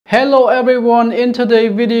Hello everyone, in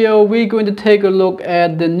today's video we're going to take a look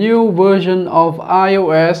at the new version of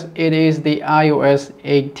iOS. It is the iOS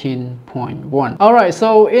 18.1. Alright,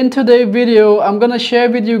 so in today's video I'm gonna share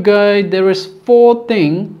with you guys there is 4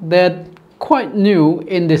 things that quite new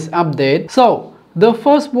in this update. So the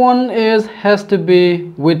first one has to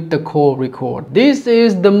be with the call record. This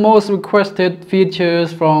is the most requested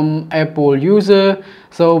features from Apple user,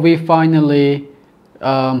 so we finally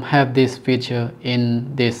have this feature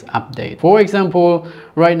in this update. For example,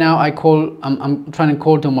 right now I'm trying to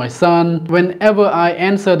call to my son. Whenever I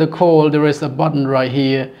answer the call, there is a button right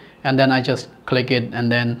here, and then I just click it,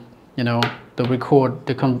 and then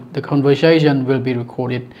the conversation will be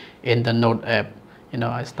recorded in the Note app.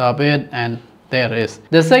 I stop it and there it is.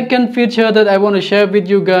 The second feature that I want to share with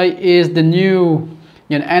you guys is the new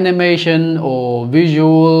animation or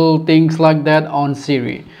visual things like that on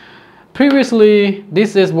Siri. Previously,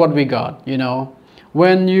 this is what we got,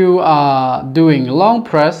 when you are doing long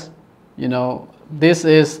press, this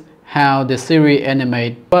is how the Siri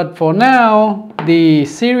animate. But for now, the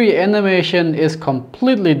Siri animation is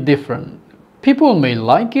completely different. People may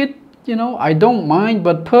like it, I don't mind,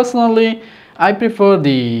 but personally, I prefer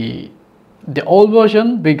the old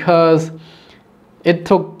version because it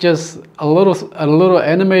took just a little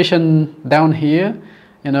animation down here.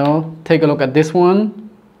 Take a look at this one.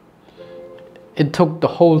 It took the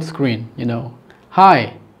whole screen.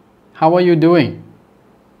 Hi, how are you doing?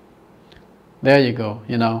 There you go.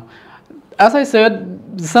 As I said,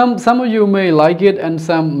 some of you may like it and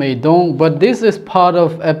some may don't, but this is part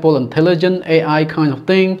of Apple intelligent AI kind of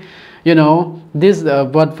thing.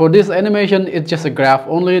 But for this animation, it's just a graphic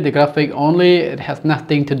only. It has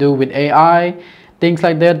nothing to do with AI, things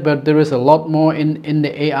like that. But there is a lot more in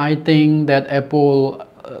the AI thing that Apple,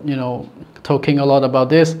 talking a lot about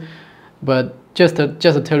this. But just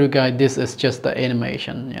to tell you guys, this is just the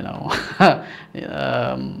animation.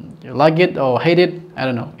 You like it or hate it, I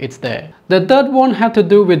don't know, it's there. The third one had to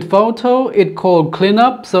do with photo. It called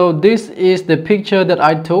cleanup. So this is the picture that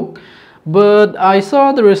I took, but I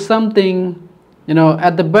saw there is something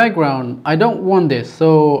at the background. I don't want this,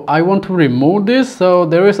 so I want to remove this. So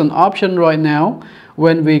there is an option right now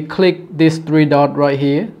when we click this 3 dot right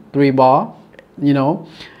here, 3 bar,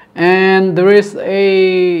 and there is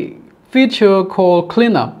a feature called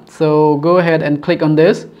cleanup. So go ahead and click on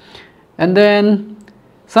this, and then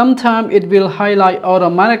sometimes it will highlight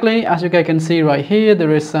automatically. As you guys can see right here,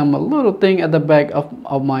 there is some little thing at the back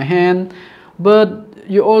of my hand, but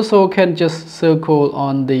you also can just circle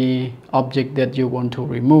on the object that you want to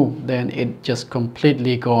remove, then it just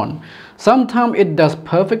completely gone. Sometimes it does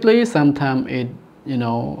perfectly, sometimes it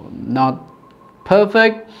not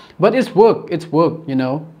perfect, but it's work.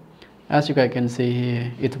 As you guys can see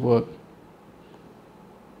here, it work.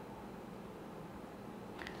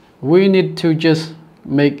 We need to just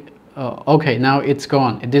make okay, now it's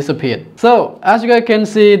gone, it disappeared. So as you guys can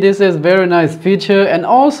see, this is very nice feature. And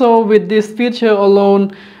also with this feature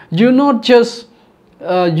alone, you not just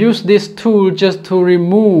use this tool just to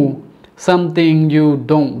remove something you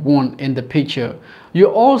don't want in the picture.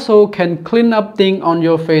 You also can clean up things on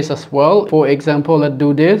your face as well. For example, let's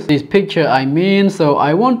do this picture so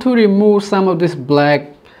I want to remove some of this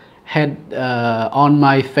black head on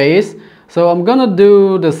my face. So I'm gonna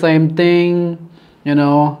do the same thing,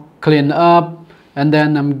 clean up, and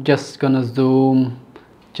then I'm just gonna zoom,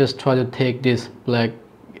 just try to take this black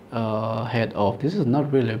head off. This is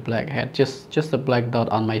not really a black head, just a black dot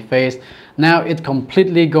on my face. Now it's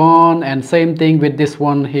completely gone. And same thing with this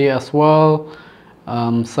one here as well.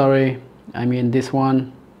 Sorry, I mean this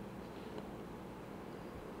one.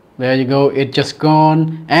 There you go, it just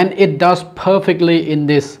gone, and it does perfectly in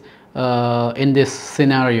this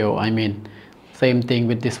scenario. Same thing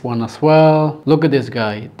with this one as well. Look at this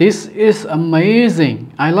guy, this is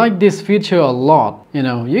amazing. I like this feature a lot.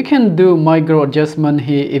 You can do micro adjustment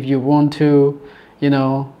here if you want to,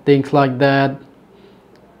 things like that.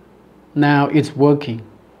 Now it's working.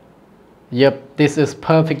 Yep, this is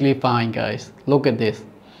perfectly fine, guys. Look at this.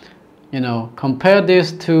 Compare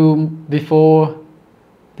this to before.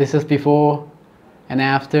 This is before and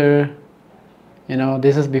after.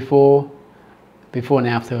 This is before and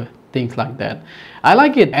after, things like that. I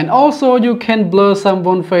like it. And also you can blur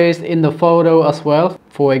someone's face in the photo as well.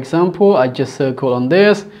 For example, I just circle on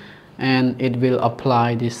this and it will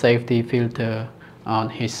apply the safety filter on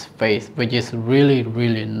his face, which is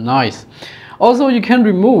really nice. Also, you can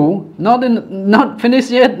remove, not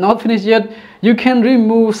finished yet, you can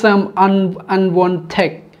remove some unwanted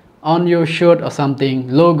text on your shirt or something,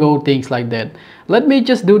 logo, things like that. Let me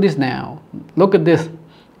just do this now. Look at this.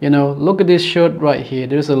 Look at this shirt right here.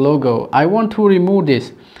 There's a logo. I want to remove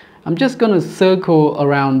this. I'm just gonna circle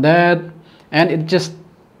around that, and it just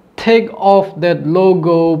take off that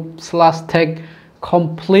logo slash tag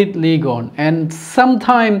completely gone. And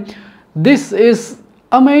sometimes this is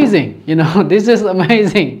amazing, you know. This is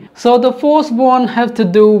amazing. So the fourth one has to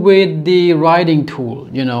do with the writing tool,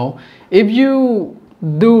 you know. If you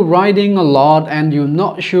do writing a lot and you're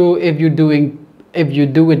not sure if you do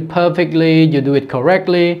it perfectly, you do it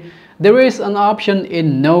correctly, there is an option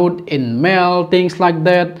in Note, in Mail, things like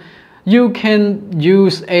that. You can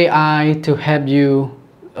use AI to help you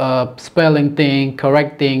spelling thing,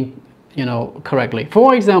 correcting, you know, correctly.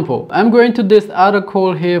 For example, I'm going to this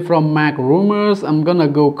article here from Mac Rumors. I'm gonna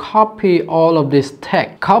go copy all of this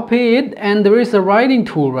text, copy it, and there is a writing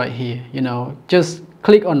tool right here, you know. Just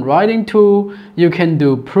click on writing tool. You can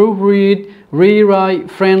do proofread, rewrite,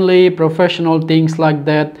 friendly, professional, things like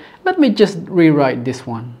that. Let me just rewrite this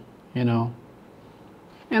one, you know,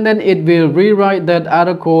 and then it will rewrite that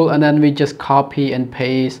article, and then we just copy and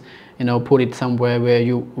paste, you know, put it somewhere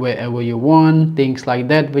wherever you want, things like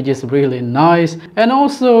that, which is really nice. And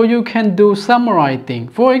also you can do summarizing.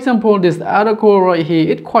 For example, this article right here,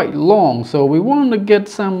 it's quite long, so we want to get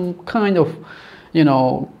some kind of, you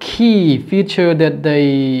know, key feature that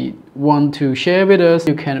they want to share with us.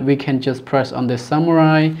 We can just press on this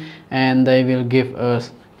summary, and they will give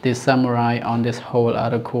us this summary on this whole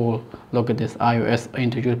article. Look at this, iOS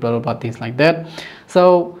introduced, blah blah blah, things like that.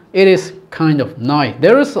 So it is kind of nice.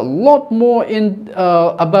 There is a lot more in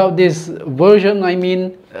about this version. I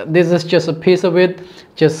mean, this is just a piece of it,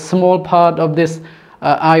 just small part of this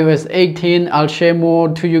iOS 18. I'll share more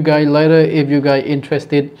to you guys later if you guys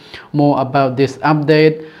interested more about this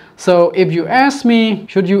update. So if you ask me,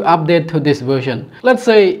 should you update to this version? Let's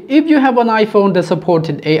say if you have an iPhone that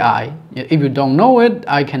supported AI. If you don't know it,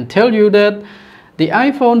 I can tell you that the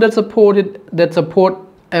iPhone that support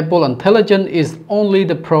Apple Intelligence is only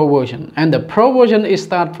the Pro version, and the Pro version is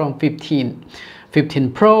start from 15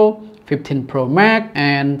 Pro, 15 Pro Max,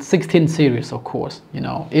 and 16 series, of course. You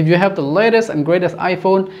know, if you have the latest and greatest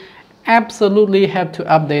iPhone, absolutely have to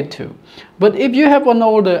update to. But if you have an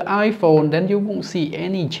older iPhone, then you won't see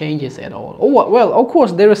any changes at all. Oh, well, of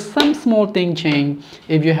course there is some small thing change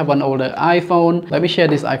if you have an older iPhone. Let me share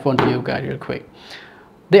this iPhone to you guys real quick.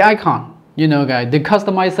 The icon, you know guys, the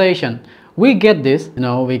customization, we get this, you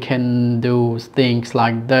know, we can do things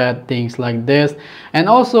like that, things like this. And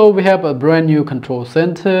also we have a brand new control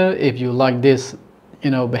center. If you like this, you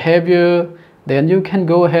know, behavior, then you can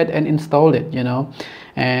go ahead and install it, you know.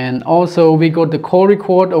 And also we got the call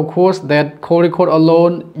record. Of course, that call record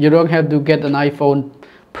alone, you don't have to get an iPhone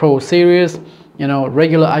Pro series, you know.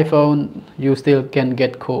 Regular iPhone, you still can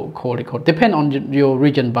get call record. Depend on your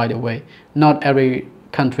region, by the way. Not every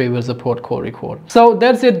country will support call record. So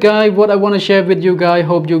that's it guys, what I want to share with you guys.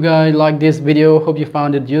 Hope you guys like this video, hope you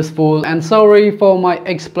found it useful, and sorry for my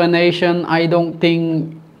explanation. I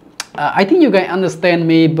think you guys understand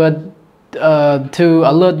me, but to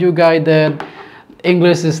alert you guys that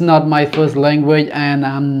English is not my first language, and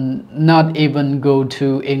I'm not even go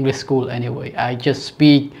to English school anyway. I just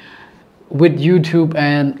speak with YouTube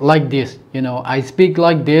and like this, you know. I speak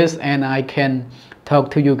like this, and I can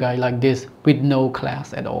talk to you guys like this with no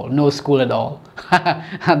class at all, no school at all.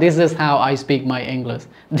 This is how I speak my English.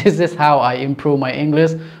 This is how I improve my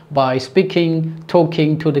English, by speaking,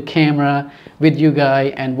 talking to the camera with you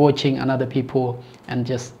guys and watching another people and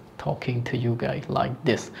just talking to you guys like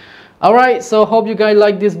this. All right, so hope you guys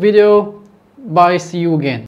like this video. Bye, see you again.